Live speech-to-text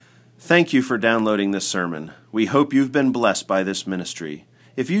Thank you for downloading this sermon. We hope you've been blessed by this ministry.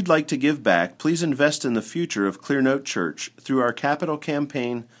 If you'd like to give back, please invest in the future of Clearnote Church through our capital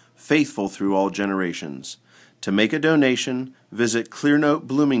campaign, Faithful Through All Generations. To make a donation, visit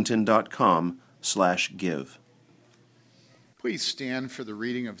clearnotebloomington.com/give. Please stand for the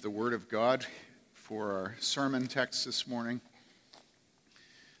reading of the Word of God for our sermon text this morning.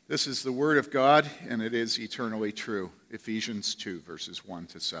 This is the Word of God, and it is eternally true. Ephesians 2, verses 1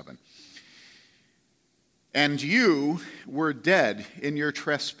 to 7. And you were dead in your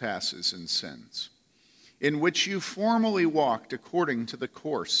trespasses and sins, in which you formerly walked according to the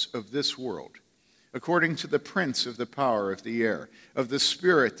course of this world, according to the prince of the power of the air, of the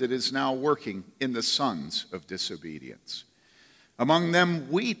spirit that is now working in the sons of disobedience. Among them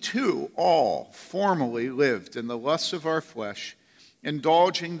we too all formerly lived in the lusts of our flesh,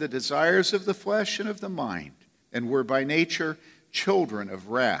 indulging the desires of the flesh and of the mind, and were by nature children of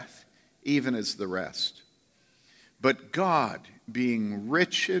wrath, even as the rest. But God, being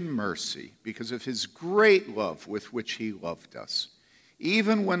rich in mercy, because of his great love with which he loved us,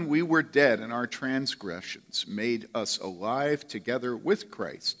 even when we were dead in our transgressions, made us alive together with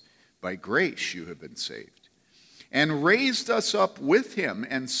Christ. By grace you have been saved. And raised us up with him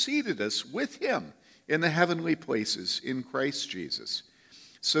and seated us with him in the heavenly places in Christ Jesus,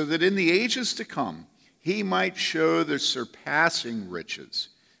 so that in the ages to come he might show the surpassing riches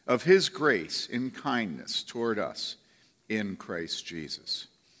of his grace in kindness toward us in Christ Jesus.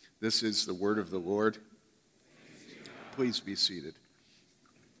 This is the word of the Lord. Please be seated.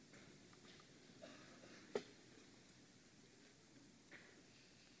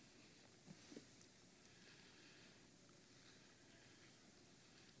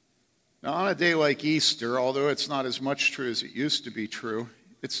 Now, on a day like Easter, although it's not as much true as it used to be true,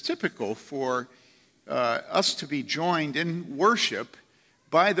 it's typical for us to be joined in worship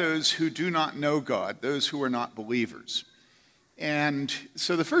by those who do not know God, those who are not believers. And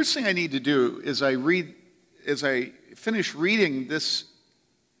so the first thing I need to do is as I finish reading this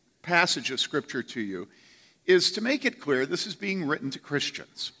passage of Scripture to you, is to make it clear this is being written to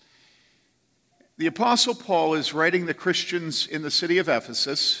Christians. The Apostle Paul is writing the Christians in the city of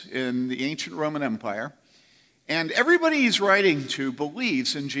Ephesus in the ancient Roman Empire, and everybody he's writing to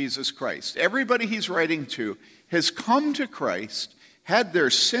believes in Jesus Christ. Everybody he's writing to has come to Christ, had their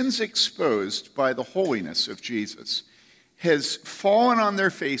sins exposed by the holiness of Jesus, has fallen on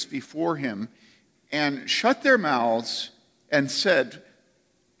their face before him and shut their mouths and said,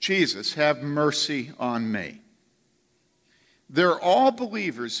 "Jesus, have mercy on me." They're all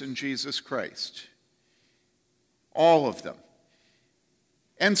believers in Jesus Christ. All of them.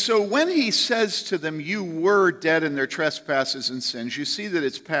 And so when he says to them, you were dead in their trespasses and sins, you see that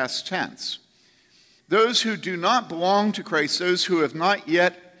it's past tense. Those who do not belong to Christ, those who have not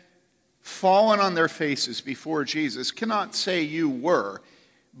yet fallen on their faces before Jesus, cannot say you were.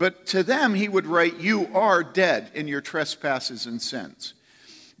 But to them he would write, you are dead in your trespasses and sins.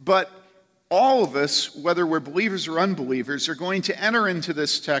 But all of us, whether we're believers or unbelievers, are going to enter into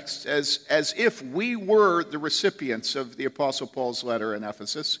this text as if we were the recipients of the Apostle Paul's letter in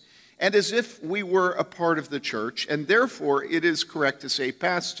Ephesus, and as if we were a part of the church, and therefore it is correct to say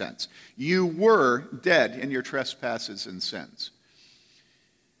past tense. You were dead in your trespasses and sins.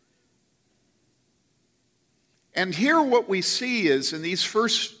 And here what we see is in these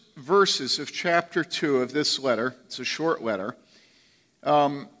first verses of chapter 2 of this letter, it's a short letter,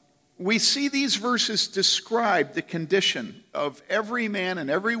 we see these verses describe the condition of every man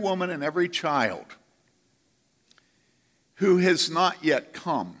and every woman and every child who has not yet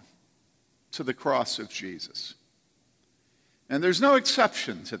come to the cross of Jesus. And there's no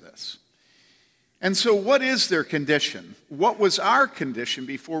exception to this. And so what is their condition? What was our condition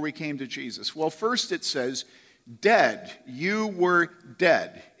before we came to Jesus? Well, first it says, dead. You were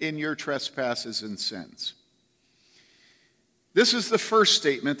dead in your trespasses and sins. This is the first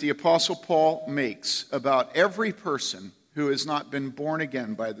statement the Apostle Paul makes about every person who has not been born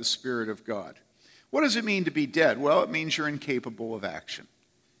again by the Spirit of God. What does it mean to be dead? Well, it means you're incapable of action.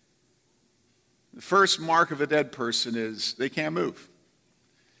 The first mark of a dead person is they can't move.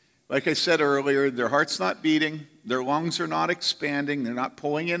 Like I said earlier, their heart's not beating, their lungs are not expanding, they're not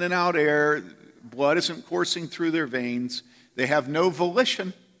pulling in and out air, blood isn't coursing through their veins. They have no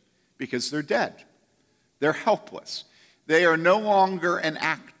volition because they're dead. They're helpless. They are no longer an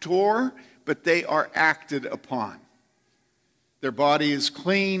actor, but they are acted upon. Their body is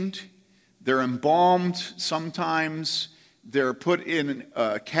cleaned, they're embalmed sometimes, they're put in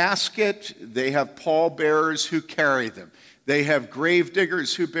a casket, they have pallbearers who carry them, they have grave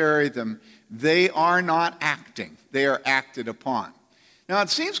diggers who bury them. They are not acting, they are acted upon. Now, it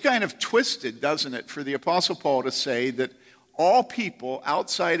seems kind of twisted, doesn't it, for the Apostle Paul to say that all people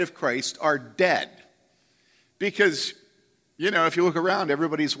outside of Christ are dead. Because, if you look around,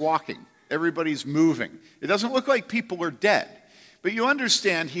 everybody's walking, everybody's moving. It doesn't look like people are dead. But you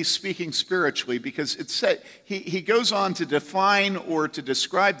understand he's speaking spiritually, because it said, he goes on to define or to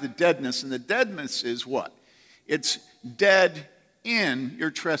describe the deadness, and the deadness is what? It's dead in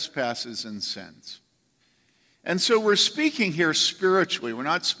your trespasses and sins. And so we're speaking here spiritually. We're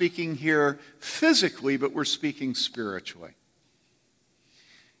not speaking here physically, but we're speaking spiritually.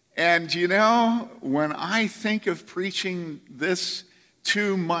 And when I think of preaching this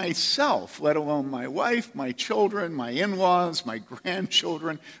to myself, let alone my wife, my children, my in-laws, my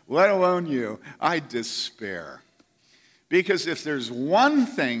grandchildren, let alone you, I despair. Because if there's one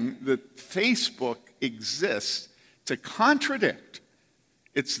thing that Facebook exists to contradict,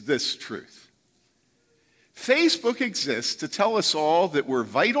 it's this truth. Facebook exists to tell us all that we're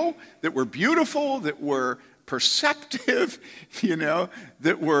vital, that we're beautiful, that we're perceptive,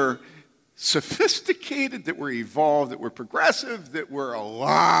 that we're sophisticated, that we're evolved, that we're progressive, that we're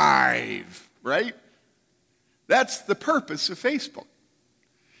alive, right? That's the purpose of Facebook.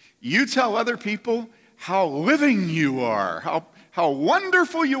 You tell other people how living you are, how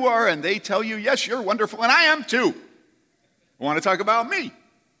wonderful you are, and they tell you, yes, you're wonderful, and I am too. I want to talk about me.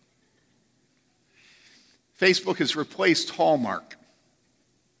 Facebook has replaced Hallmark.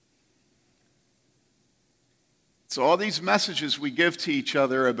 So all these messages we give to each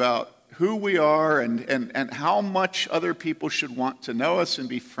other about who we are and how much other people should want to know us and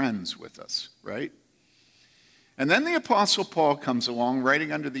be friends with us, right? And then the Apostle Paul comes along,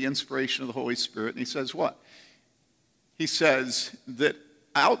 writing under the inspiration of the Holy Spirit, and he says what? He says that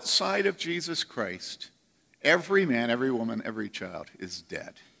outside of Jesus Christ, every man, every woman, every child is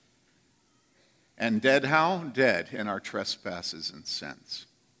dead. And dead how? Dead in our trespasses and sins.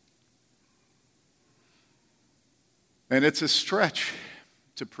 And it's a stretch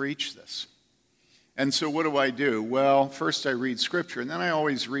to preach this. And so what do? Well, first I read Scripture, and then I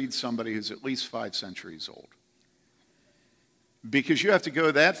always read somebody who's at least 5 centuries old. Because you have to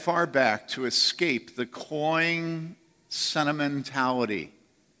go that far back to escape the cloying sentimentality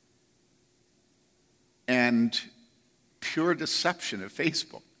and pure deception of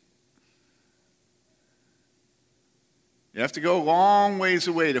Facebook. You have to go a long ways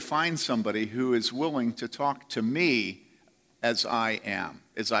away to find somebody who is willing to talk to me as I am,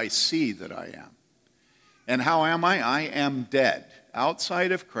 as I see that I am. And how am I? I am dead.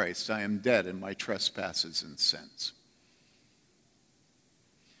 Outside of Christ, I am dead in my trespasses and sins.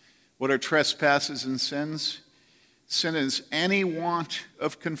 What are trespasses and sins? Sin is any want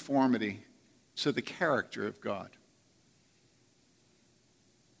of conformity to the character of God.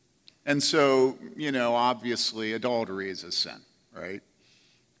 And so, obviously adultery is a sin, right?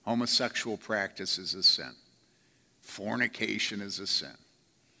 Homosexual practice is a sin. Fornication is a sin.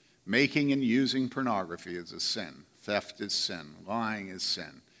 Making and using pornography is a sin. Theft is sin. Lying is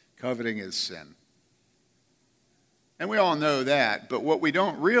sin. Coveting is sin. And we all know that, but what we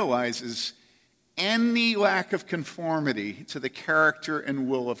don't realize is any lack of conformity to the character and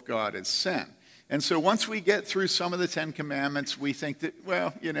will of God is sin. And so once we get through some of the 10 Commandments, we think that,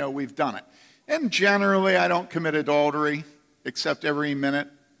 we've done it. And generally, I don't commit adultery except every minute.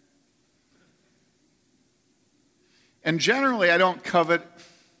 And generally, I don't covet,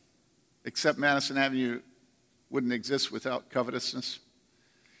 except Madison Avenue wouldn't exist without covetousness.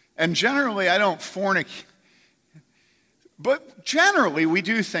 And generally, I don't fornicate. But generally, we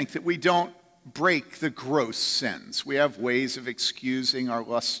do think that we don't break the gross sins. We have ways of excusing our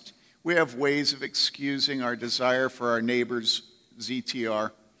lust. We have ways of excusing our desire for our neighbor's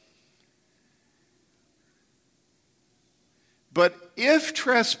ZTR. But if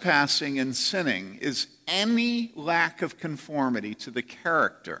trespassing and sinning is any lack of conformity to the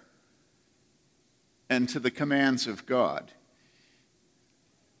character and to the commands of God,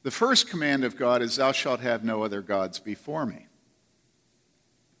 the first command of God is, "Thou shalt have no other gods before me."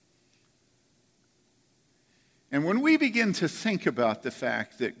 And when we begin to think about the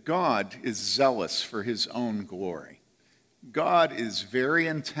fact that God is zealous for his own glory, God is very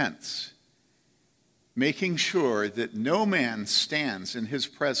intense, making sure that no man stands in his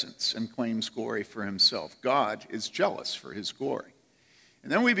presence and claims glory for himself. God is jealous for his glory.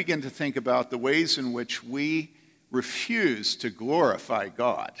 And then we begin to think about the ways in which we refuse to glorify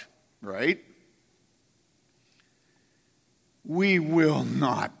God, right? We will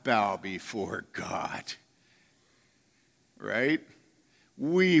not bow before God. Right?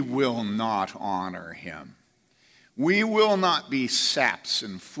 We will not honor him. We will not be saps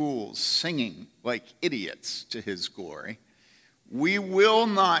and fools singing like idiots to his glory. We will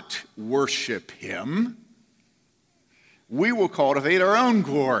not worship him. We will cultivate our own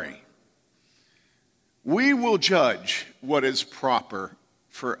glory. We will judge what is proper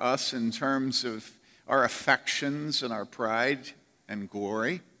for us in terms of our affections and our pride and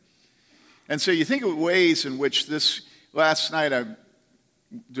glory. And so you think of ways in which this, last night I'm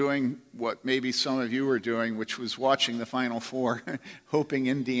doing what maybe some of you were doing, which was watching the Final Four, hoping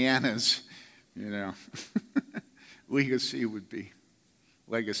Indiana's, legacy would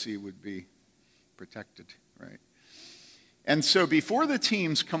be protected, right? And so before the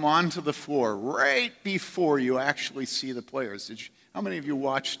teams come onto the floor, right before you actually see the players, how many of you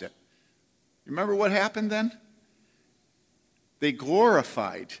watched it? You remember what happened then? They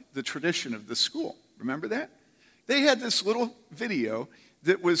glorified the tradition of the school. Remember that? They had this little video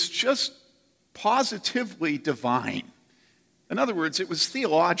that was just positively divine. In other words, it was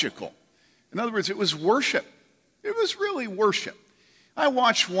theological. In other words, it was worship. It was really worship. I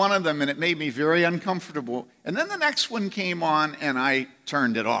watched one of them and it made me very uncomfortable. And then the next one came on and I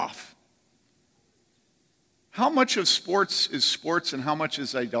turned it off. How much of sports is sports and how much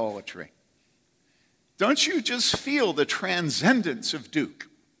is idolatry? Don't you just feel the transcendence of Duke?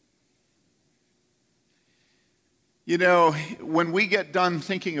 When we get done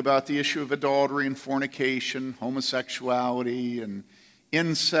thinking about the issue of adultery and fornication, homosexuality and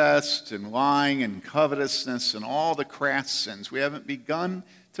incest and lying and covetousness and all the crass sins, we haven't begun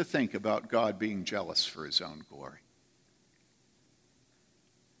to think about God being jealous for his own glory.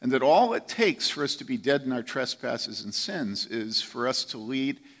 And that all it takes for us to be dead in our trespasses and sins is for us to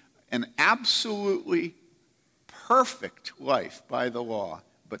lead an absolutely perfect life by the law,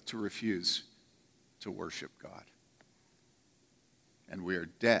 but to refuse to worship God. And we are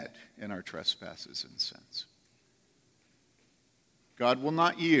dead in our trespasses and sins. God will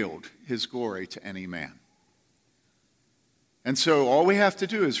not yield his glory to any man. And so all we have to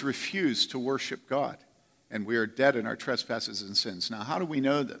do is refuse to worship God. And we are dead in our trespasses and sins. Now, how do we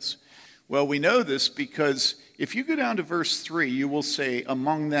know this? Well, we know this because if you go down to verse 3, you will say,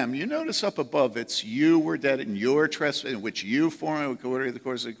 among them. You notice up above, it's you were dead in your trespass, in which you formed according to the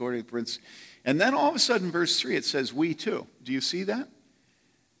course of the prince. And then all of a sudden, verse 3, it says, we too. Do you see that?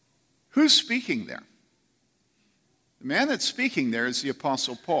 Who's speaking there? The man that's speaking there is the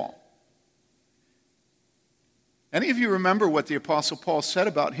Apostle Paul. Any of you remember what the Apostle Paul said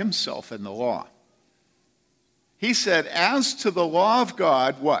about himself and the law? He said, as to the law of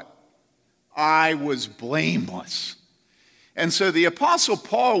God, what? I was blameless. And so the Apostle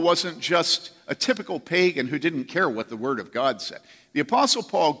Paul wasn't just a typical pagan who didn't care what the Word of God said. The Apostle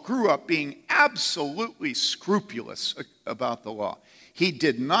Paul grew up being absolutely scrupulous about the law. He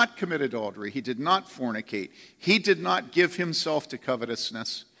did not commit adultery. He did not fornicate. He did not give himself to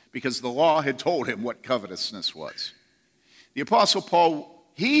covetousness because the law had told him what covetousness was. The Apostle Paul,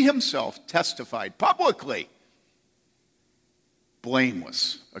 he himself testified publicly,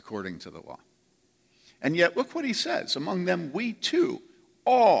 blameless according to the law. And yet, look what he says. Among them, we too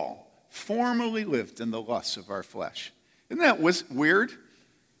all formerly lived in the lusts of our flesh. Isn't that weird?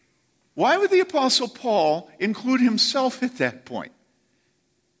 Why would the Apostle Paul include himself at that point?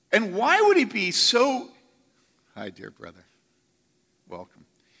 And why would he be so... Hi, dear brother. Welcome.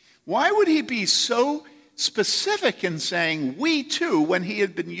 Why would he be so specific in saying we too when he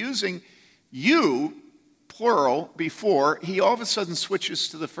had been using you, plural, before? He all of a sudden switches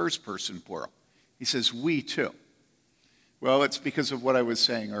to the first person, plural. He says we too. Well, it's because of what I was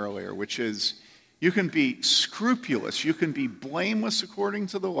saying earlier, which is you can be scrupulous, you can be blameless according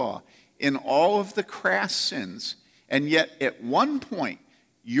to the law in all of the crass sins, and yet at one point,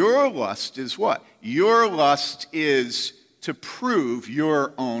 your lust is what? Your lust is to prove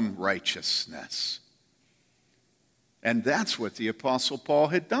your own righteousness. And that's what the Apostle Paul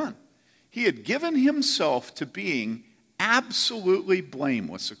had done. He had given himself to being absolutely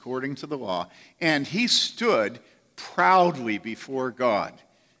blameless according to the law, and he stood proudly before God,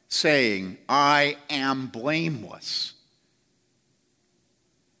 saying, I am blameless.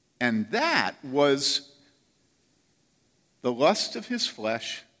 And that was the lust of his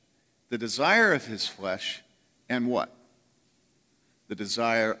flesh, the desire of his flesh, and what? The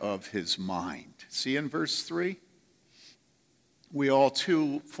desire of his mind. See in verse 3? We all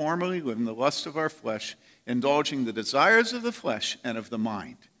too formerly lived in the lust of our flesh, indulging the desires of the flesh and of the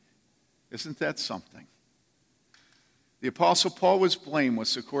mind. Isn't that something? The Apostle Paul was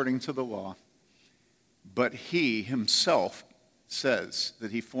blameless according to the law, but he himself says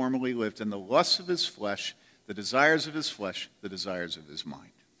that he formerly lived in the lusts of his flesh, the desires of his flesh, the desires of his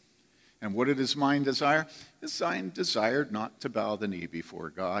mind. And what did his mind desire? His mind desired not to bow the knee before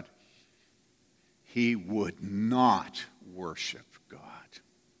God. He would not worship God.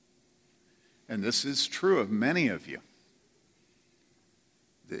 And this is true of many of you,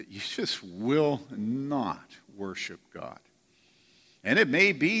 that you just will not worship God. And it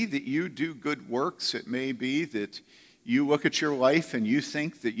may be that you do good works. It may be that you look at your life and you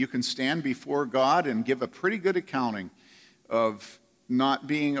think that you can stand before God and give a pretty good accounting of not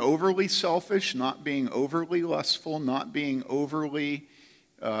being overly selfish, not being overly lustful, not being overly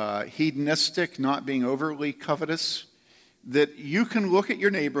hedonistic, not being overly covetous. That you can look at your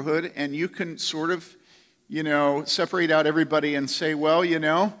neighborhood and you can sort of, separate out everybody and say, well,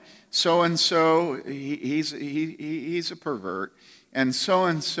 so-and-so, he's a pervert, and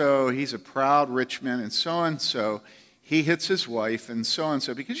so-and-so, he's a proud rich man, and so-and-so, he hits his wife, and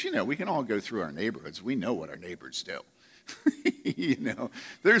so-and-so, because, we can all go through our neighborhoods. We know what our neighbors do.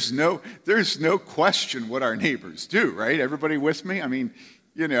 There's no question what our neighbors do, right? Everybody with me? I mean,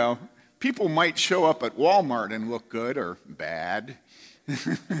 people might show up at Walmart and look good or bad,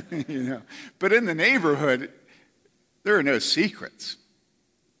 but in the neighborhood, there are no secrets.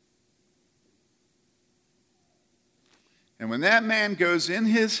 And when that man goes in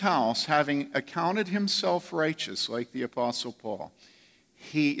his house, having accounted himself righteous, like the Apostle Paul,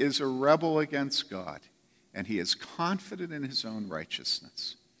 he is a rebel against God, and he is confident in his own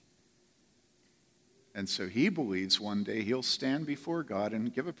righteousness. And so he believes one day he'll stand before God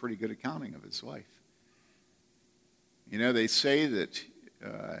and give a pretty good accounting of his life. They say that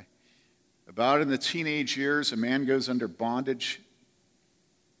about in the teenage years, a man goes under bondage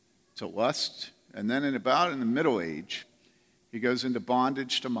to lust, and then in the middle age, he goes into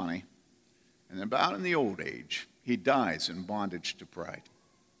bondage to money, and about in the old age, he dies in bondage to pride.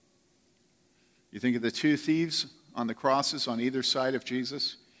 You think of the two thieves on the crosses on either side of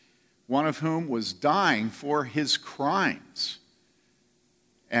Jesus, one of whom was dying for his crimes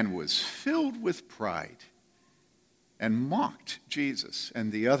and was filled with pride and mocked Jesus,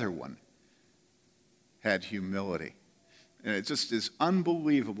 and the other one had humility. And it just is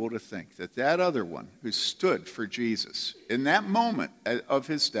unbelievable to think that that other one who stood for Jesus in that moment of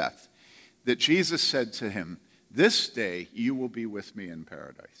his death, that Jesus said to him, "This day you will be with me in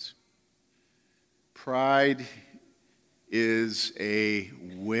paradise." Pride is a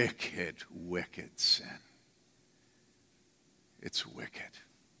wicked, wicked sin. It's wicked.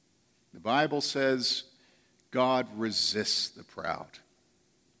 The Bible says God resists the proud.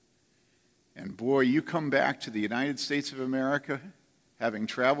 And boy, you come back to the United States of America, having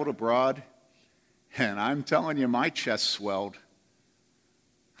traveled abroad, and I'm telling you, my chest swelled.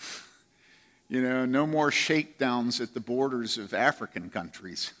 No more shakedowns at the borders of African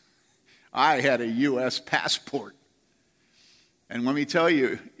countries. I had a U.S. passport. And let me tell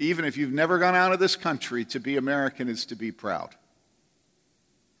you, even if you've never gone out of this country, to be American is to be proud.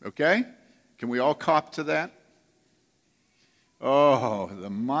 Okay? Can we all cop to that? Oh, the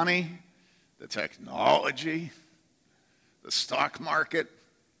money, the technology, the stock market,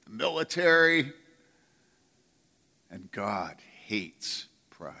 the military, and God hates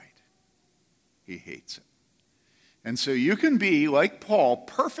pride. He hates it. And so you can be, like Paul,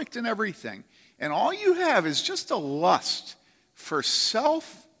 perfect in everything, and all you have is just a lust for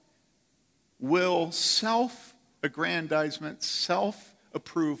self-will, self-aggrandizement,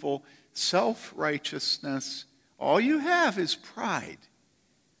 self-approval, self-righteousness. All you have is pride.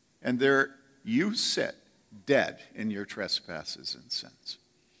 And there you sit dead in your trespasses and sins.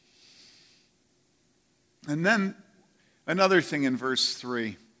 And then another thing in verse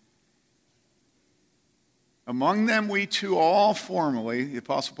 3. Among them we too all formerly, the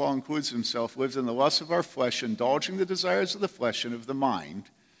Apostle Paul includes himself, lived in the lusts of our flesh, indulging the desires of the flesh and of the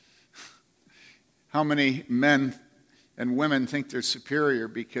mind. How many men and women think they're superior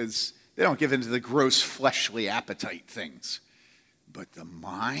because they don't give in to the gross fleshly appetite things? But the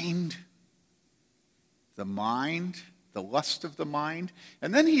mind, the lust of the mind.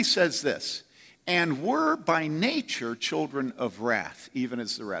 And then he says this, and were by nature children of wrath, even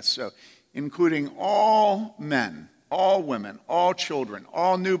as the rest. So, including all men, all women, all children,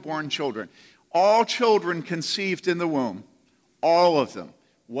 all newborn children, all children conceived in the womb, all of them.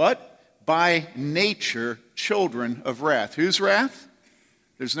 What? By nature, children of wrath. Whose wrath?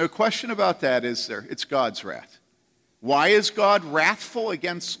 There's no question about that, is there? It's God's wrath. Why is God wrathful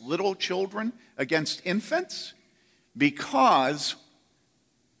against little children, against infants? Because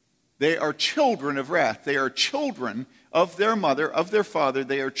they are children of wrath. They are children of their mother, of their father.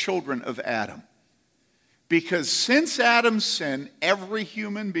 They are children of Adam. Because since Adam's sin, every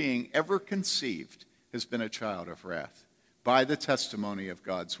human being ever conceived has been a child of wrath by the testimony of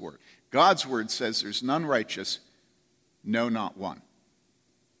God's word. God's word says there's none righteous, no, not one.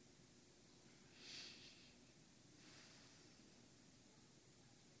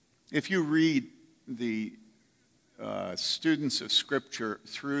 If you read the students of Scripture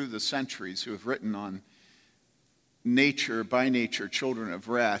through the centuries who have written on nature, by nature, children of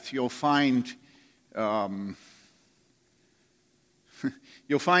wrath, you'll find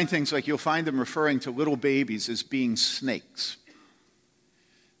things like you'll find them referring to little babies as being snakes.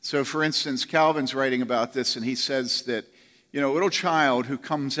 So, for instance, Calvin's writing about this, and he says that, a little child who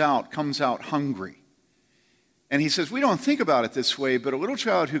comes out hungry. And he says, we don't think about it this way, but a little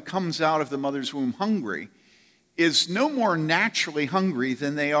child who comes out of the mother's womb hungry is no more naturally hungry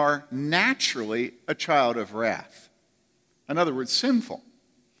than they are naturally a child of wrath. In other words, sinful.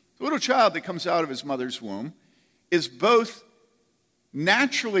 The little child that comes out of his mother's womb is both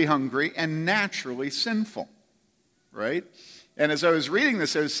naturally hungry and naturally sinful, right? And as I was reading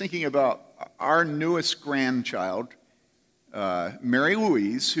this, I was thinking about our newest grandchild, Mary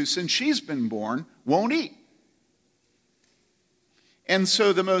Louise, who since she's been born won't eat. And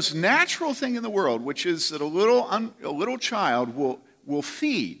so the most natural thing in the world, which is that a little child will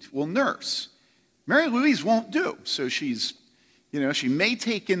feed, will nurse, Mary Louise won't do. So she's, she may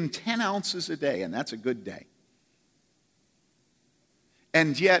take in 10 ounces a day, and that's a good day.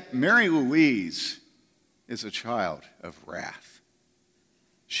 And yet Mary Louise is a child of wrath.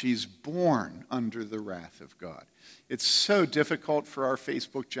 She's born under the wrath of God. It's so difficult for our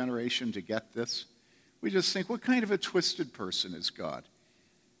Facebook generation to get this. We just think, what kind of a twisted person is God?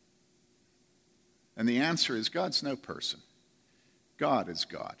 And the answer is, God's no person. God is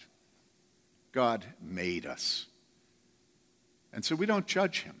God. God made us. And so we don't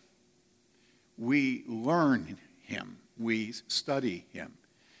judge him. We learn him. We study him.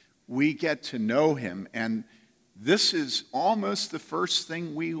 We get to know him. And this is almost the first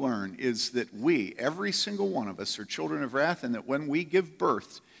thing we learn, is that we, every single one of us, are children of wrath, and that when we give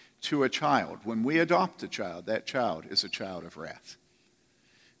birth to a child, when we adopt a child, that child is a child of wrath.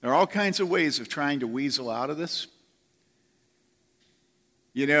 There are all kinds of ways of trying to weasel out of this.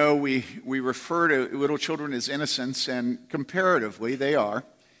 We refer to little children as innocents, and comparatively they are.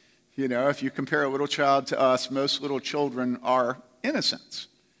 If you compare a little child to us, most little children are innocents.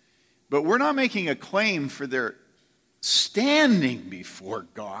 But we're not making a claim for their standing before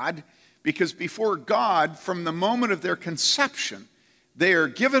God, because before God, from the moment of their conception, they are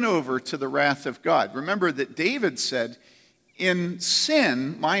given over to the wrath of God. Remember that David said, in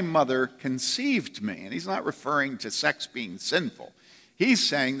sin, my mother conceived me. And he's not referring to sex being sinful. He's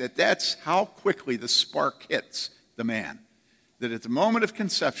saying that that's how quickly the spark hits the man. That at the moment of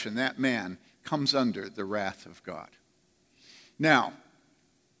conception, that man comes under the wrath of God. Now,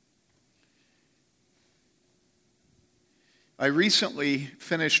 I recently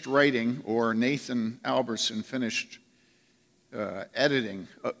finished writing, or Nathan Alberson finished editing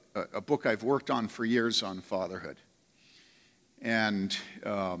a book I've worked on for years on fatherhood. And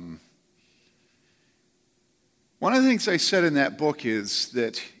one of the things I said in that book is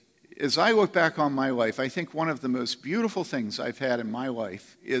that as I look back on my life, I think one of the most beautiful things I've had in my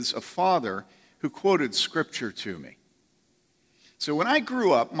life is a father who quoted Scripture to me. So when I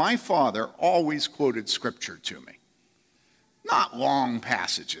grew up, my father always quoted Scripture to me. Not long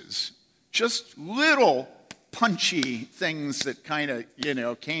passages, just little punchy things that kind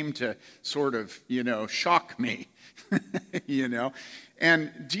of, came to sort of, shock me,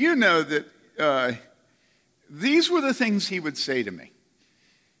 And do you know that these were the things he would say to me?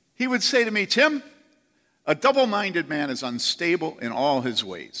 He would say to me, Tim, a double-minded man is unstable in all his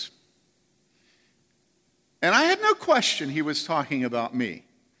ways. And I had no question he was talking about me.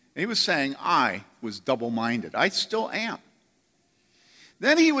 He was saying I was double-minded. I still am.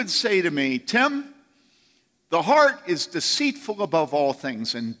 Then he would say to me, Tim, the heart is deceitful above all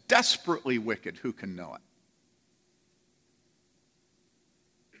things and desperately wicked. Who can know it?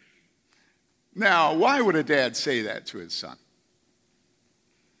 Now, why would a dad say that to his son?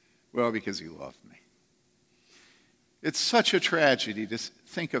 Well, because he loved me. It's such a tragedy to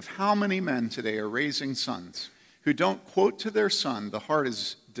think of how many men today are raising sons who don't quote to their son, the heart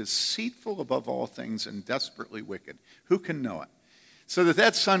is deceitful above all things and desperately wicked. Who can know it? So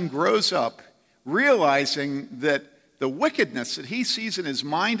that son grows up realizing that the wickedness that he sees in his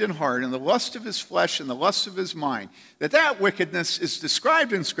mind and heart and the lust of his flesh and the lust of his mind, that wickedness is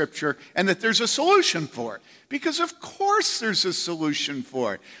described in Scripture and that there's a solution for it. Because of course there's a solution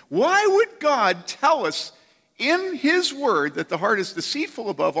for it. Why would God tell us in his word that the heart is deceitful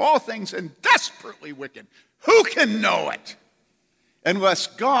above all things and desperately wicked? Who can know it? Unless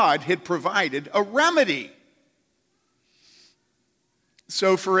God had provided a remedy.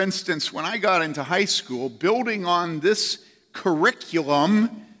 So, for instance, when I got into high school, building on this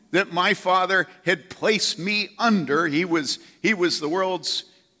curriculum that my father had placed me under, he was the world's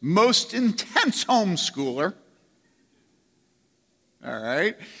most intense homeschooler. All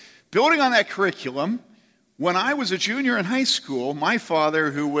right? Building on that curriculum, when I was a junior in high school, my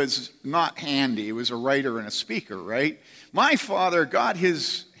father, who was not handy, he was a writer and a speaker, right? My father got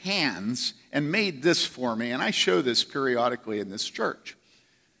his hands and made this for me, and I show this periodically in this church.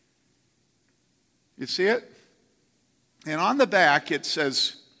 You see it? And on the back it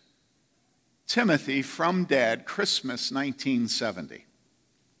says, Timothy from Dad, Christmas 1970.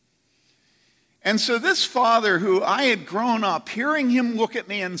 And so this father, who I had grown up hearing him look at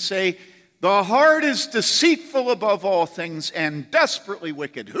me and say, the heart is deceitful above all things and desperately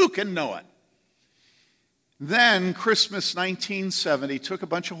wicked. Who can know it? Then, Christmas 1970, took a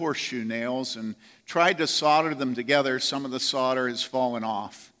bunch of horseshoe nails and tried to solder them together. Some of the solder has fallen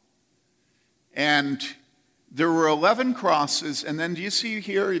off. And there were 11 crosses, and then do you see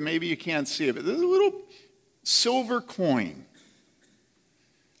here, maybe you can't see it, but there's a little silver coin.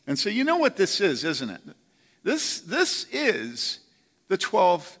 And so you know what this is, isn't it? This is the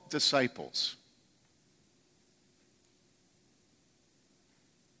 12 disciples.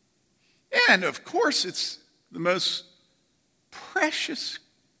 And of course, it's the most precious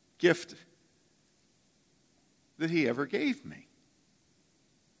gift that he ever gave me.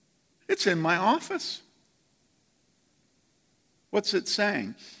 It's in my office. What's it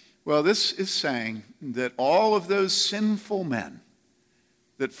saying? Well, this is saying that all of those sinful men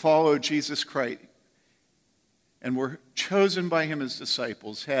that followed Jesus Christ and were chosen by him as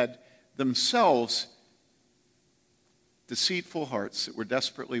disciples had themselves deceitful hearts that were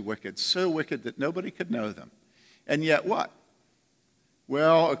desperately wicked, so wicked that nobody could know them. And yet what?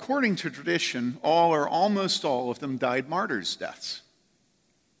 Well, according to tradition, all or almost all of them died martyrs' deaths.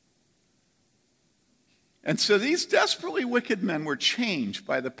 And so these desperately wicked men were changed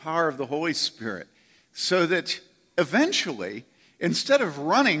by the power of the Holy Spirit so that eventually, instead of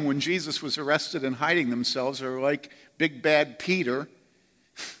running when Jesus was arrested and hiding themselves, or like big bad Peter,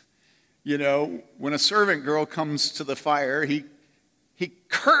 you know, when a servant girl comes to the fire, he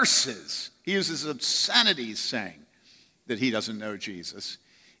curses. He uses obscenities saying that he doesn't know Jesus.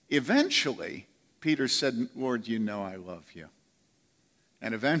 Eventually, Peter said, Lord, you know I love you.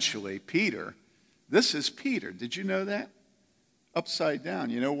 And eventually, Peter, this is Peter. Did you know that? Upside down.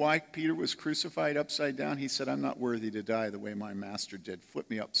 You know why Peter was crucified upside down? He said, I'm not worthy to die the way my master did. Flip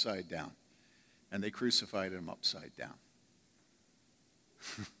me upside down. And they crucified him upside down.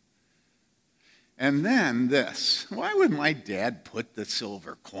 And then this. Why would my dad put the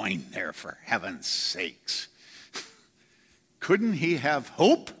silver coin there, for heaven's sakes? Couldn't he have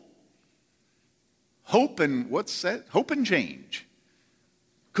hope? Hope and what's that? Hope and change.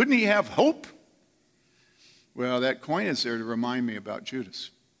 Couldn't he have hope? Well, that coin is there to remind me about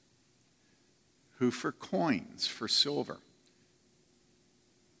Judas, who for coins, for silver,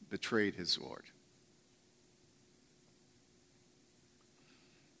 betrayed his Lord.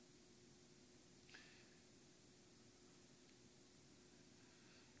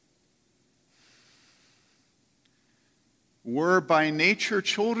 Were by nature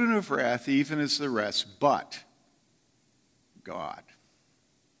children of wrath, even as the rest, but God.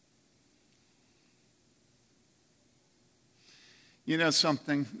 You know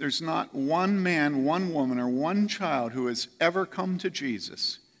something? There's not one man, one woman, or one child who has ever come to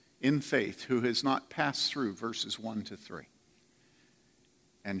Jesus in faith who has not passed through verses 1 to 3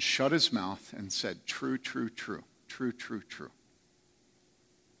 and shut his mouth and said, true, true, true, true, true, true.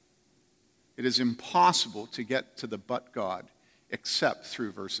 It is impossible to get to the but God except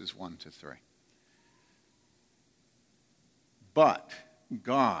through verses 1 to 3. But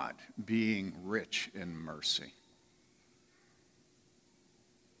God being rich in mercy.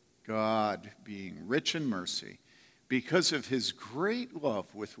 God being rich in mercy because of his great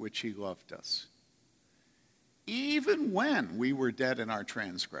love with which he loved us. Even when we were dead in our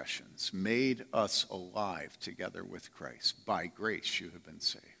transgressions, made us alive together with Christ. By grace you have been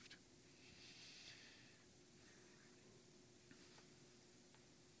saved.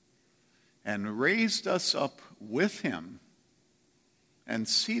 And raised us up with him and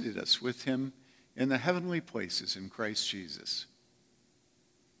seated us with him in the heavenly places in Christ Jesus.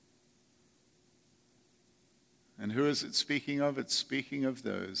 And who is it speaking of? It's speaking of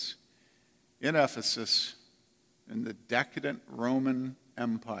those in Ephesus, in the decadent Roman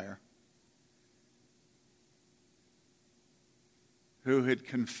Empire, who had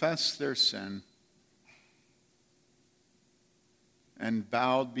confessed their sin and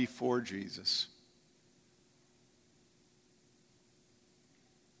bowed before Jesus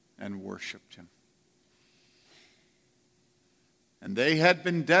and worshiped him. And they had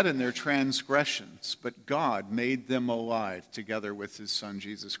been dead in their transgressions, but God made them alive together with his Son,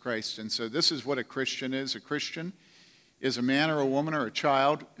 Jesus Christ. And so this is what a Christian is. A Christian is a man or a woman or a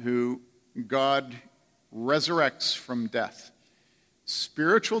child who God resurrects from death.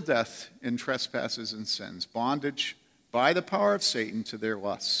 Spiritual death in trespasses and sins, bondage by the power of Satan to their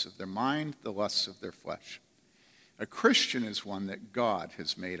lusts of their mind, the lusts of their flesh. A Christian is one that God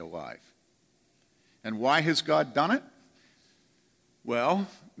has made alive. And why has God done it? Well,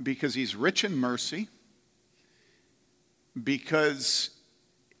 because he's rich in mercy, because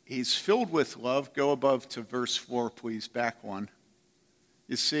he's filled with love. Go above to verse 4, please, back one.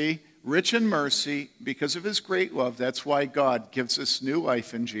 You see, rich in mercy because of his great love. That's why God gives us new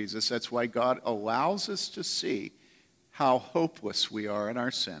life in Jesus. That's why God allows us to see how hopeless we are in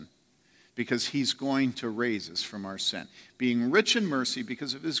our sin, because he's going to raise us from our sin. Being rich in mercy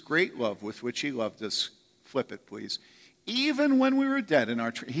because of his great love with which he loved us. Flip it, please. Even when we were dead in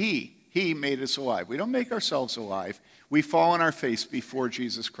our he made us alive. We don't make ourselves alive. We fall on our face before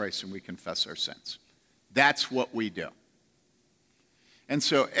Jesus Christ and we confess our sins. That's what we do. And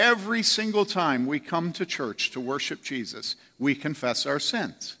so every single time we come to church to worship Jesus, we confess our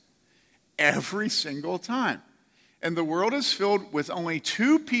sins. Every single time. And the world is filled with only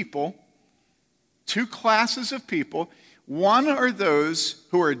two classes of people. One are those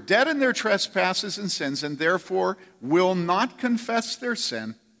who are dead in their trespasses and sins and therefore will not confess their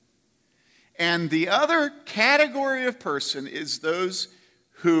sin. And the other category of person is those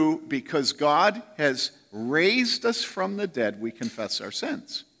who, because God has raised us from the dead, we confess our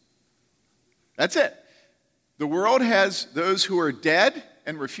sins. That's it. The world has those who are dead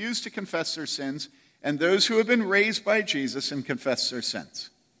and refuse to confess their sins, and those who have been raised by Jesus and confess their sins.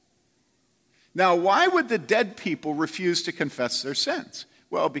 Now, why would the dead people refuse to confess their sins?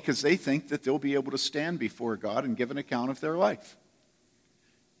 Well, because they think that they'll be able to stand before God and give an account of their life.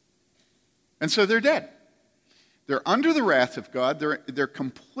 And so they're dead. They're under the wrath of God. They're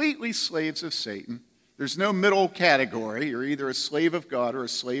completely slaves of Satan. There's no middle category. You're either a slave of God or a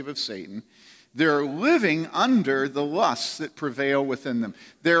slave of Satan. They're living under the lusts that prevail within them.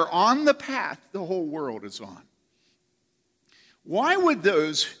 They're on the path the whole world is on. Why would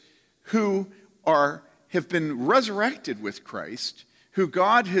those who have been resurrected with Christ, who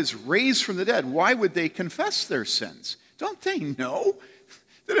God has raised from the dead, why would they confess their sins? Don't they know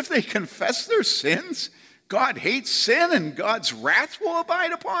that if they confess their sins, God hates sin and God's wrath will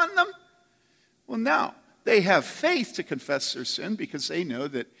abide upon them? Well, no. They have faith to confess their sin because they know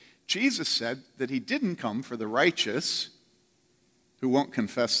that Jesus said that he didn't come for the righteous who won't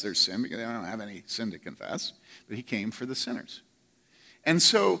confess their sin because they don't have any sin to confess, but he came for the sinners. And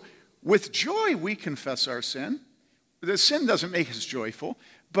so with joy we confess our sin. The sin doesn't make us joyful,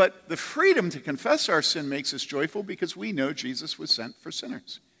 but the freedom to confess our sin makes us joyful because we know Jesus was sent for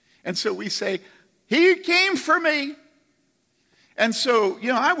sinners. And so we say, he came for me. And so,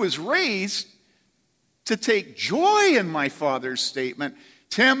 I was raised to take joy in my Father's statement,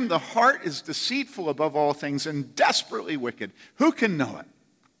 Tim, the heart is deceitful above all things and desperately wicked. Who can know it?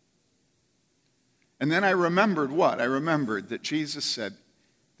 And then I remembered what? I remembered that Jesus said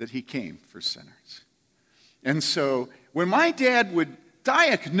that he came for sinners. And so when my dad would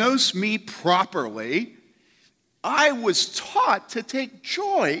diagnose me properly, I was taught to take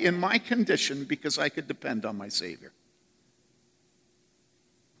joy in my condition because I could depend on my Savior.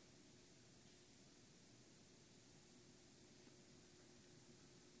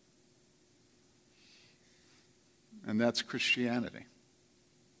 And that's Christianity.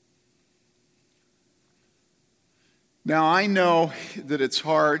 Now, I know that it's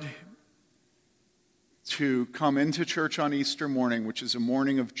hard to come into church on Easter morning, which is a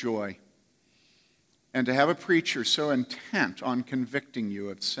morning of joy, and to have a preacher so intent on convicting you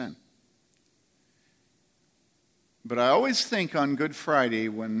of sin. But I always think on Good Friday,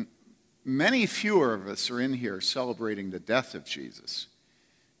 when many fewer of us are in here celebrating the death of Jesus,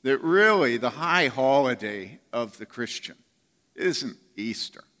 that really the high holiday of the Christian isn't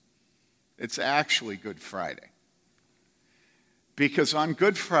Easter. It's actually Good Friday. Because on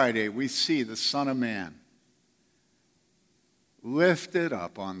Good Friday, we see the Son of Man lifted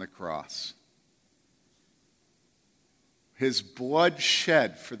up on the cross. His blood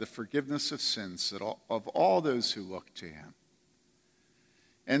shed for the forgiveness of sins of all those who look to him.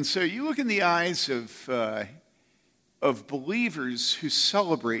 And so you look in the eyes of believers who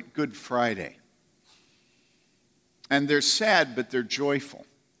celebrate Good Friday. And they're sad, but they're joyful.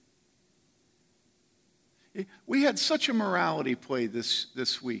 We had such a morality play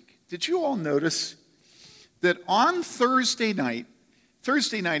this week. Did you all notice that on Thursday night,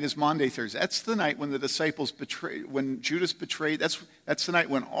 Thursday night is Maundy Thursday. That's the night when the disciples betrayed, when Judas betrayed. That's the night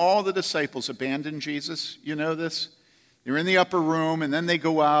when all the disciples abandoned Jesus. You know this? They're in the upper room, and then they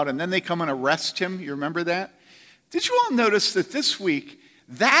go out, and then they come and arrest him. You remember that? Did you all notice that this week,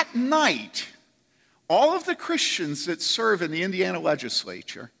 that night, all of the Christians that serve in the Indiana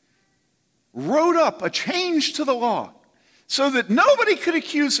legislature wrote up a change to the law so that nobody could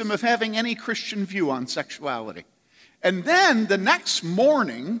accuse them of having any Christian view on sexuality? And then the next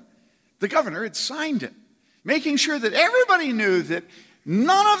morning, the governor had signed it, making sure that everybody knew that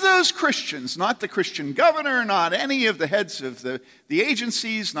none of those Christians, not the Christian governor, not any of the heads of the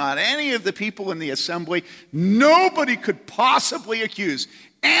agencies, not any of the people in the assembly, nobody could possibly accuse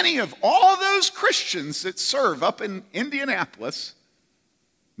any of all those Christians that serve up in Indianapolis.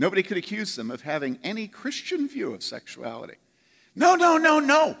 Nobody could accuse them of having any Christian view of sexuality. No.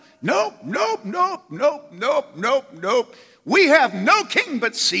 We have no king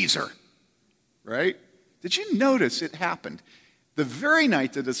but Caesar. Right? Did you notice it happened the very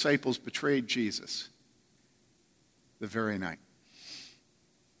night the disciples betrayed Jesus? The very night.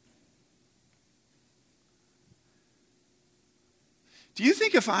 Do you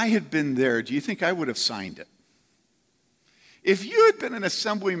think if I had been there, do you think I would have signed it? If you had been an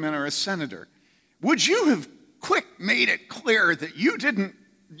assemblyman or a senator, would you have made it clear that you didn't,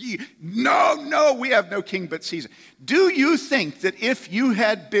 no, we have no king but Caesar? Do you think that if you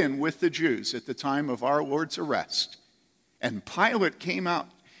had been with the Jews at the time of our Lord's arrest and Pilate came out,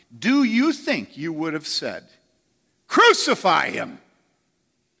 do you think you would have said, crucify him?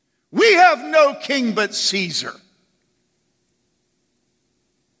 We have no king but Caesar.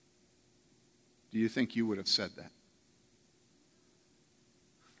 Do you think you would have said that?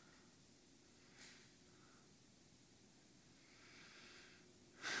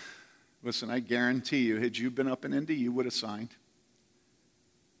 Listen, I guarantee you, had you been up in Indy, you would have signed.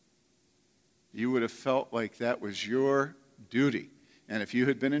 You would have felt like that was your duty. And if you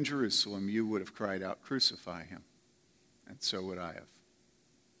had been in Jerusalem, you would have cried out, crucify him. And so would I have.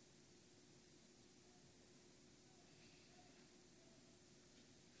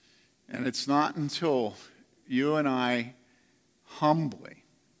 And it's not until you and I humbly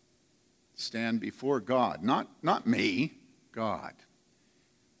stand before God, not me, God,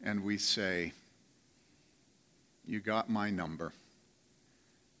 and we say, you got my number.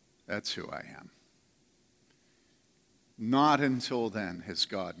 That's who I am. Not until then has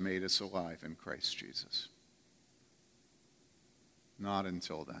God made us alive in Christ Jesus. Not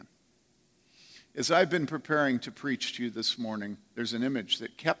until then. As I've been preparing to preach to you this morning, there's an image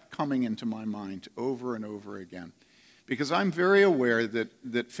that kept coming into my mind over and over again. Because I'm very aware that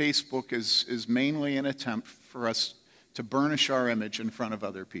Facebook is mainly an attempt for us to burnish our image in front of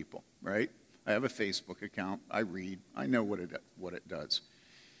other people, right? I have a Facebook account. I read. I know what it does.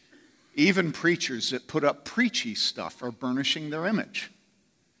 Even preachers that put up preachy stuff are burnishing their image,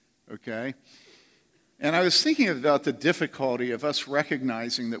 okay? And I was thinking about the difficulty of us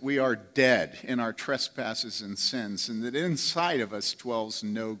recognizing that we are dead in our trespasses and sins, and that inside of us dwells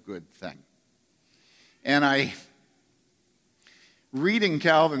no good thing. And reading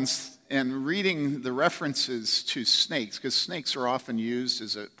Calvin's and reading the references to snakes, because snakes are often used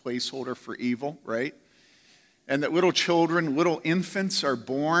as a placeholder for evil, right? And that little children, little infants are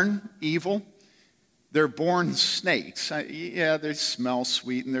born evil. They're born snakes. They smell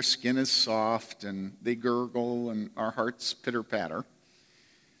sweet and their skin is soft and they gurgle and our hearts pitter-patter.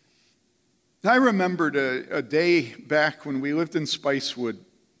 I remembered a day back when we lived in Spicewood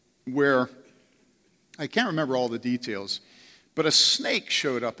where, I can't remember all the details, but a snake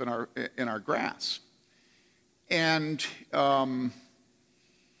showed up in our grass. And I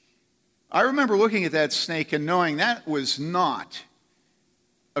remember looking at that snake and knowing that was not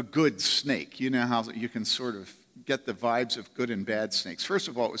a good snake. You know how you can sort of get the vibes of good and bad snakes. First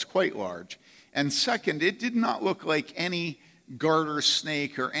of all, it was quite large. And second, it did not look like any garter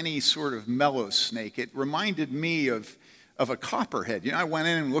snake or any sort of mellow snake. It reminded me of a copperhead. You know, I went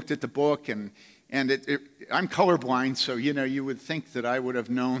in and looked at the book, and I'm colorblind, so, you know, you would think that I would have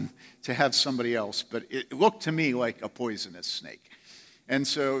known to have somebody else. But it looked to me like a poisonous snake. And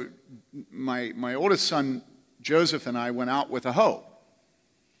so my oldest son, Joseph, and I went out with a hoe,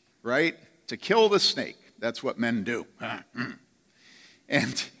 right, to kill the snake. That's what men do.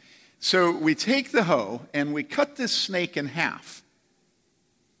 And so we take the hoe and we cut this snake in half,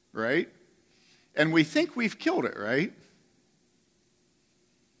 right? And we think we've killed it, right?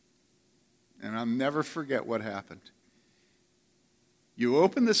 And I'll never forget what happened. You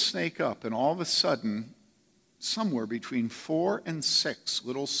open the snake up, and all of a sudden, somewhere between 4 and 6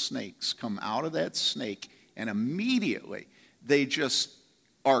 little snakes come out of that snake, and immediately they just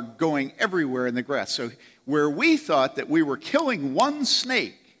are going everywhere in the grass. So where we thought that we were killing one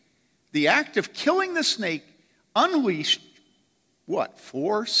snake, the act of killing the snake unleashed, what,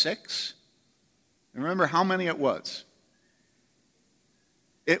 4, 6? Remember how many it was?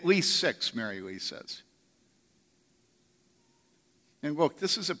 At least 6, Mary Lee says. And look,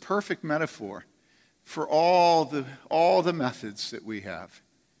 this is a perfect metaphor for all the methods that we have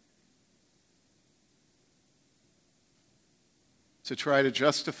to try to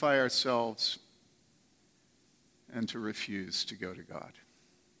justify ourselves and to refuse to go to God.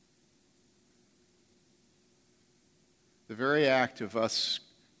 The very act of us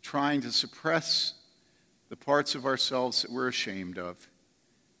trying to suppress the parts of ourselves that we're ashamed of,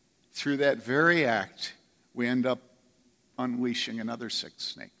 through that very act, we end up unleashing another 6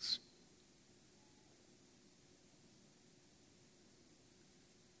 snakes.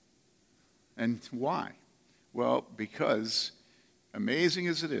 And why? Well, because, amazing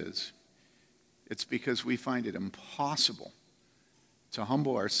as it is, it's because we find it impossible to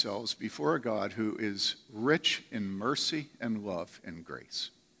humble ourselves before a God who is rich in mercy and love and grace.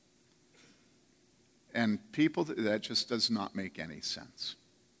 And people, that just does not make any sense.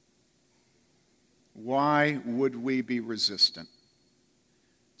 Why would we be resistant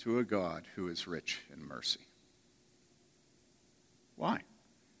to a God who is rich in mercy? Why?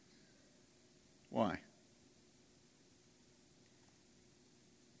 Why?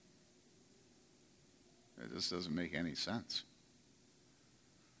 It just doesn't make any sense.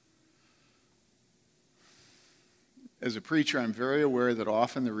 As a preacher, I'm very aware that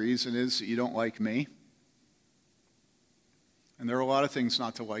often the reason is that you don't like me. And there are a lot of things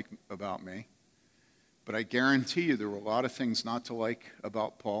not to like about me. But I guarantee you there were a lot of things not to like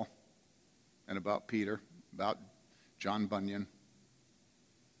about Paul and about Peter, about John Bunyan.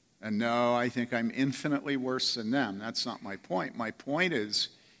 And no, I think I'm infinitely worse than them. That's not my point. My point is,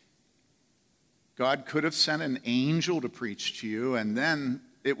 God could have sent an angel to preach to you, and then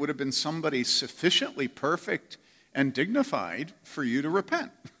it would have been somebody sufficiently perfect and dignified for you to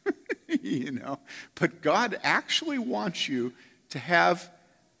repent. You know? But God actually wants you to have,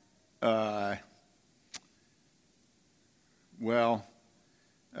 to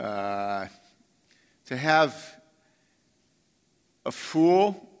have a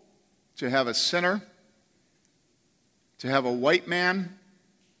fool, to have a sinner, to have a white man,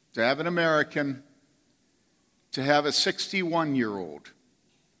 to have an American, to have a 61-year-old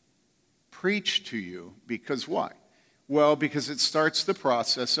preach to you. Because why? Well, because it starts the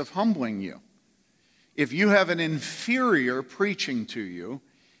process of humbling you. If you have an inferior preaching to you,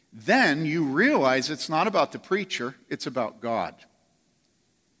 then you realize it's not about the preacher, it's about God.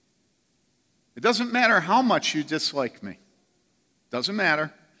 It doesn't matter how much you dislike me. Doesn't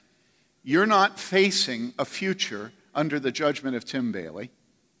matter. You're not facing a future under the judgment of Tim Bailey.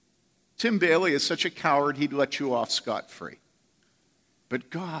 Tim Bailey is such a coward, he'd let you off scot-free. But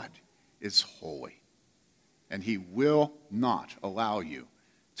God is holy, and he will not allow you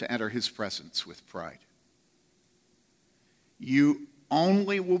to enter his presence with pride. You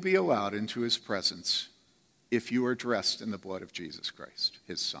only will be allowed into his presence if you are dressed in the blood of Jesus Christ,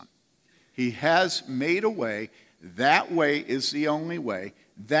 his Son. He has made a way. That way is the only way.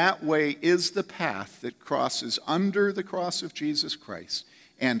 That way is the path that crosses under the cross of Jesus Christ.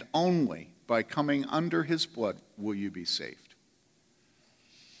 And only by coming under his blood will you be saved.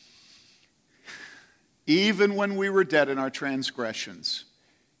 Even when we were dead in our transgressions,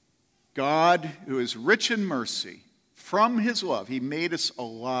 God, who is rich in mercy, from his love, he made us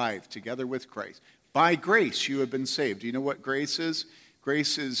alive together with Christ. By grace you have been saved. Do you know what grace is?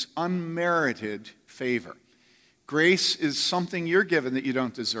 Grace is unmerited favor. Grace is something you're given that you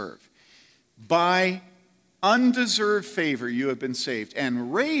don't deserve. By undeserved favor you have been saved,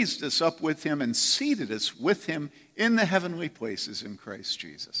 and raised us up with him and seated us with him in the heavenly places in Christ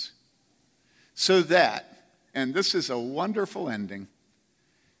Jesus. So that, and this is a wonderful ending,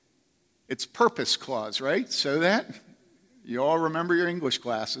 it's purpose clause, right? So that, you all remember your English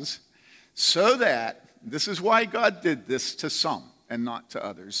classes, so that, this is why God did this to some and not to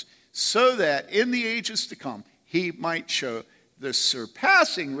others, so that in the ages to come he might show the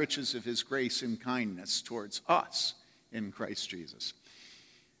surpassing riches of his grace and kindness towards us in Christ Jesus.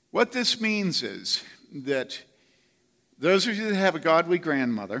 What this means is that those of you that have a godly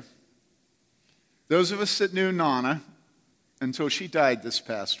grandmother, those of us that knew Nana until she died this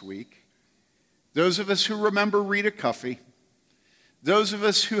past week, those of us who remember Rita Cuffey, those of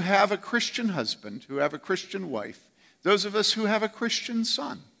us who have a Christian husband, who have a Christian wife, those of us who have a Christian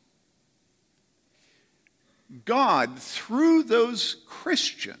son, God, through those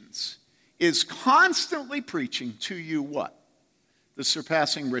Christians, is constantly preaching to you what? the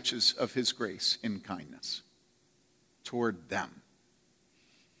surpassing riches of his grace in kindness toward them.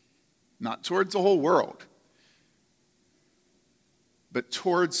 Not towards the whole world, but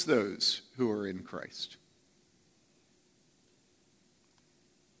towards those who are in Christ.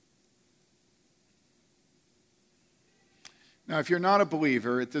 Now, if you're not a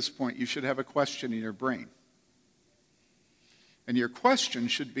believer at this point, you should have a question in your brain. And your question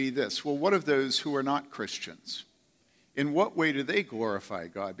should be this: well, what of those who are not Christians? In what way do they glorify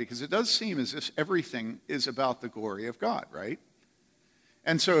God? Because it does seem as if everything is about the glory of God, right?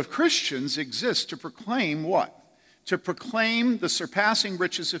 And so if Christians exist to proclaim what? To proclaim the surpassing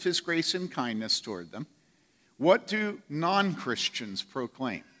riches of his grace and kindness toward them, what do non-Christians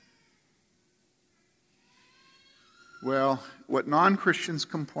proclaim? Well, what non-Christians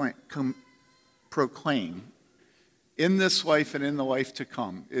proclaim in this life and in the life to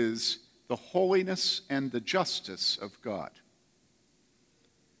come is the holiness and the justice of God.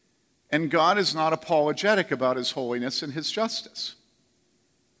 And God is not apologetic about his holiness and his justice.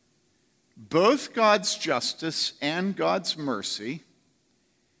 Both God's justice and God's mercy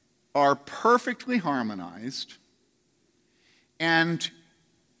are perfectly harmonized, and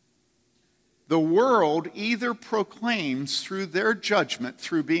the world either proclaims through their judgment,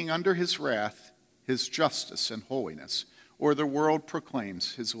 through being under his wrath, his justice and holiness, or the world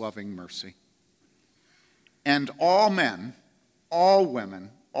proclaims his loving mercy. And all men, all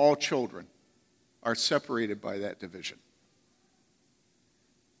women, all children are separated by that division.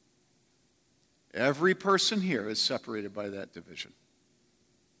 Every person here is separated by that division.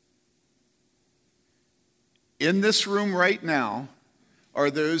 In this room right now are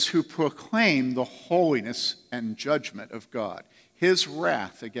those who proclaim the holiness and judgment of God, his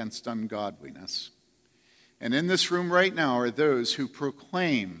wrath against ungodliness. And in this room right now are those who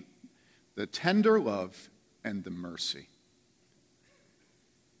proclaim the tender love and the mercy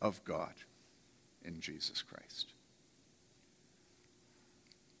of God in Jesus Christ.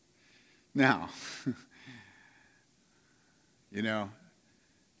 Now,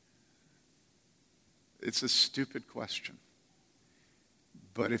 it's a stupid question.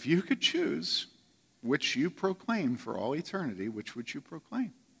 But if you could choose which you proclaim for all eternity, which would you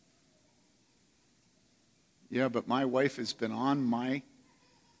proclaim? Yeah, but my wife has been on my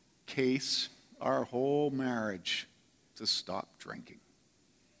case our whole marriage to stop drinking.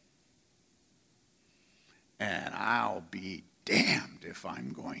 And I'll be damned if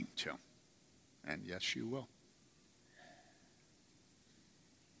I'm going to. And yes, you will.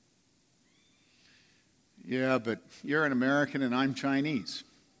 Yeah, but you're an American and I'm Chinese.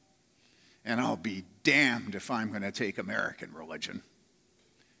 And I'll be damned if I'm going to take American religion.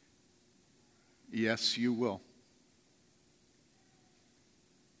 Yes, you will.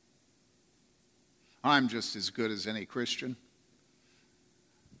 I'm just as good as any Christian.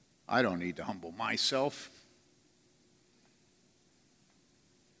 I don't need to humble myself.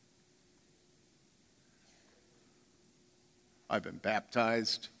 I've been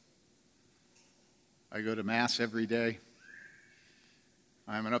baptized. I go to Mass every day.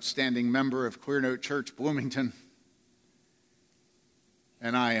 I'm an upstanding member of Clear Note Church, Bloomington.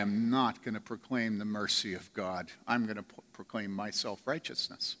 And I am not going to proclaim the mercy of God. I'm going to proclaim my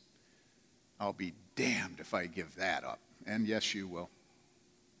self-righteousness. I'll be damned if I give that up. And yes, you will.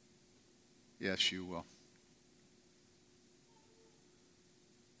 Yes, you will.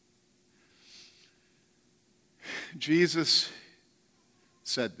 Jesus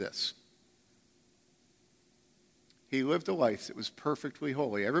said this. He lived a life that was perfectly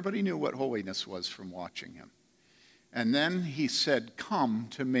holy. Everybody knew what holiness was from watching him. And then he said, "Come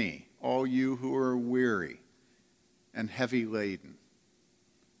to me, all you who are weary and heavy laden,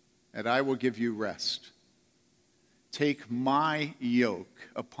 and I will give you rest. Take my yoke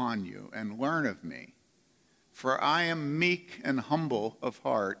upon you and learn of me, for I am meek and humble of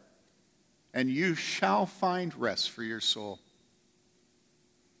heart, and you shall find rest for your soul."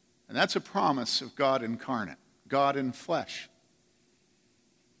 And that's a promise of God incarnate, God in flesh.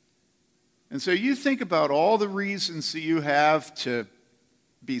 And so you think about all the reasons that you have to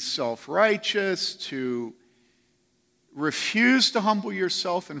be self-righteous, to refuse to humble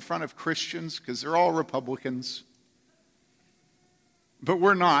yourself in front of Christians, because they're all Republicans. But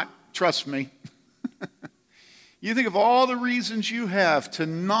we're not, trust me. You think of all the reasons you have to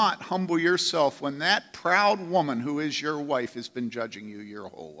not humble yourself when that proud woman who is your wife has been judging you your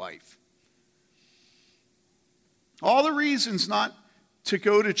whole life. All the reasons not to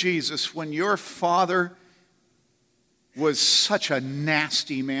go to Jesus when your father was such a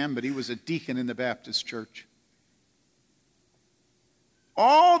nasty man, but he was a deacon in the Baptist church.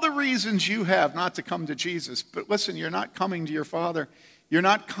 All the reasons you have not to come to Jesus. But listen, you're not coming to your father. You're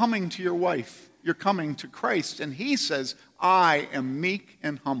not coming to your wife. You're coming to Christ. And he says, I am meek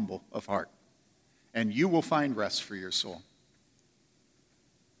and humble of heart, and you will find rest for your soul.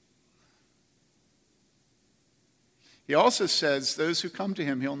 He also says, those who come to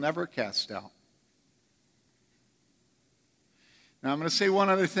him, he'll never cast out. Now, I'm going to say one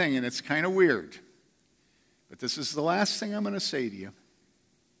other thing, and it's kind of weird, but this is the last thing I'm going to say to you.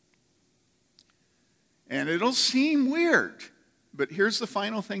 And it'll seem weird, but here's the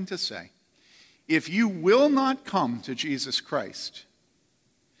final thing to say. If you will not come to Jesus Christ,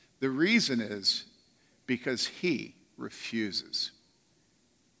 the reason is because he refuses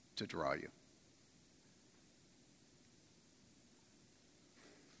to draw you.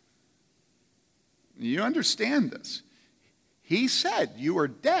 You understand this. He said you are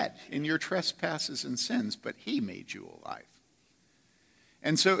dead in your trespasses and sins, but he made you alive.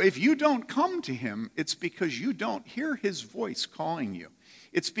 And so if you don't come to him, it's because you don't hear his voice calling you.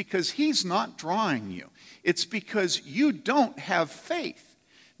 It's because he's not drawing you. It's because you don't have faith.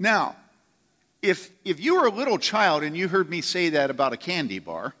 Now, if you were a little child and you heard me say that about a candy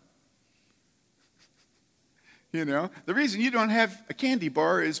bar, you know, the reason you don't have a candy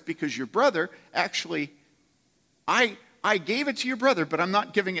bar is because your brother actually, I gave it to your brother, but I'm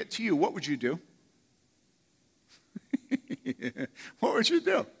not giving it to you. What would you do? What would you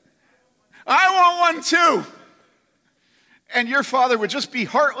do? I want one too. And your father would just be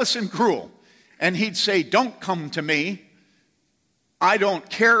heartless and cruel. And he'd say, don't come to me. I don't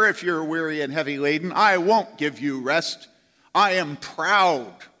care if you're weary and heavy laden. I won't give you rest. I am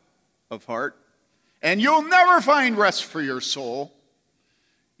proud of heart. And you'll never find rest for your soul.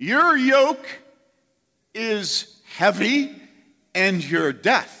 Your yoke is heavy and your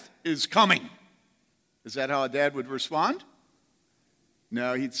death is coming. Is that how a dad would respond?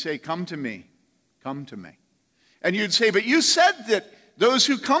 No, he'd say, come to me. Come to me. And you'd say, but you said that those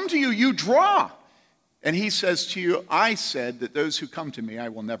who come to you, you draw. And he says to you, I said that those who come to me, I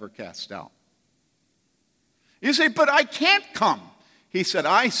will never cast out. You say, but I can't come. He said,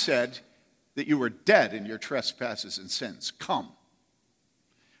 I said that you were dead in your trespasses and sins. Come.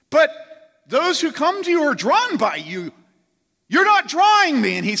 But those who come to you are drawn by you. You're not drawing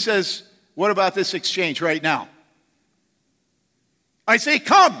me. And he says, what about this exchange right now? I say,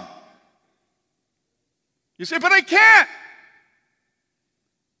 come. You say, but I can't.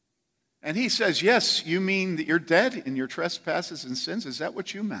 And he says, yes, you mean that you're dead in your trespasses and sins? Is that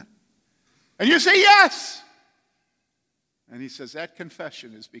what you meant? And you say, yes. And he says, that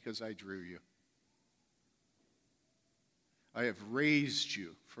confession is because I drew you. I have raised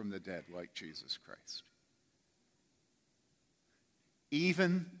you from the dead like Jesus Christ.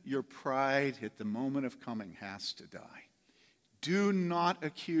 Even your pride at the moment of coming has to die. Do not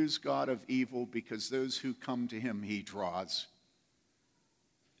accuse God of evil, because those who come to him he draws.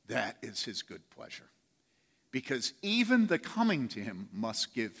 That is his good pleasure. Because even the coming to him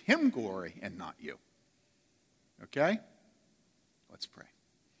must give him glory and not you. Okay? Let's pray.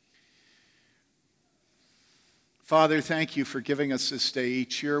 Father, thank you for giving us this day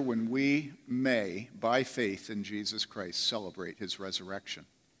each year when we may, by faith in Jesus Christ, celebrate his resurrection.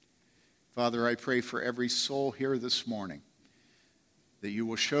 Father, I pray for every soul here this morning that you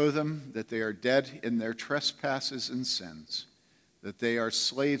will show them that they are dead in their trespasses and sins, that they are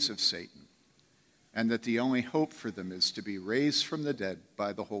slaves of Satan, and that the only hope for them is to be raised from the dead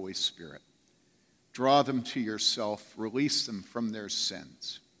by the Holy Spirit. Draw them to yourself, release them from their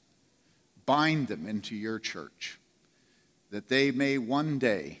sins, bind them into your church, that they may one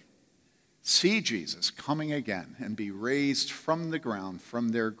day see Jesus coming again and be raised from the ground, from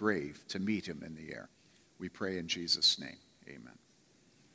their grave, to meet him in the air. We pray in Jesus' name. Amen.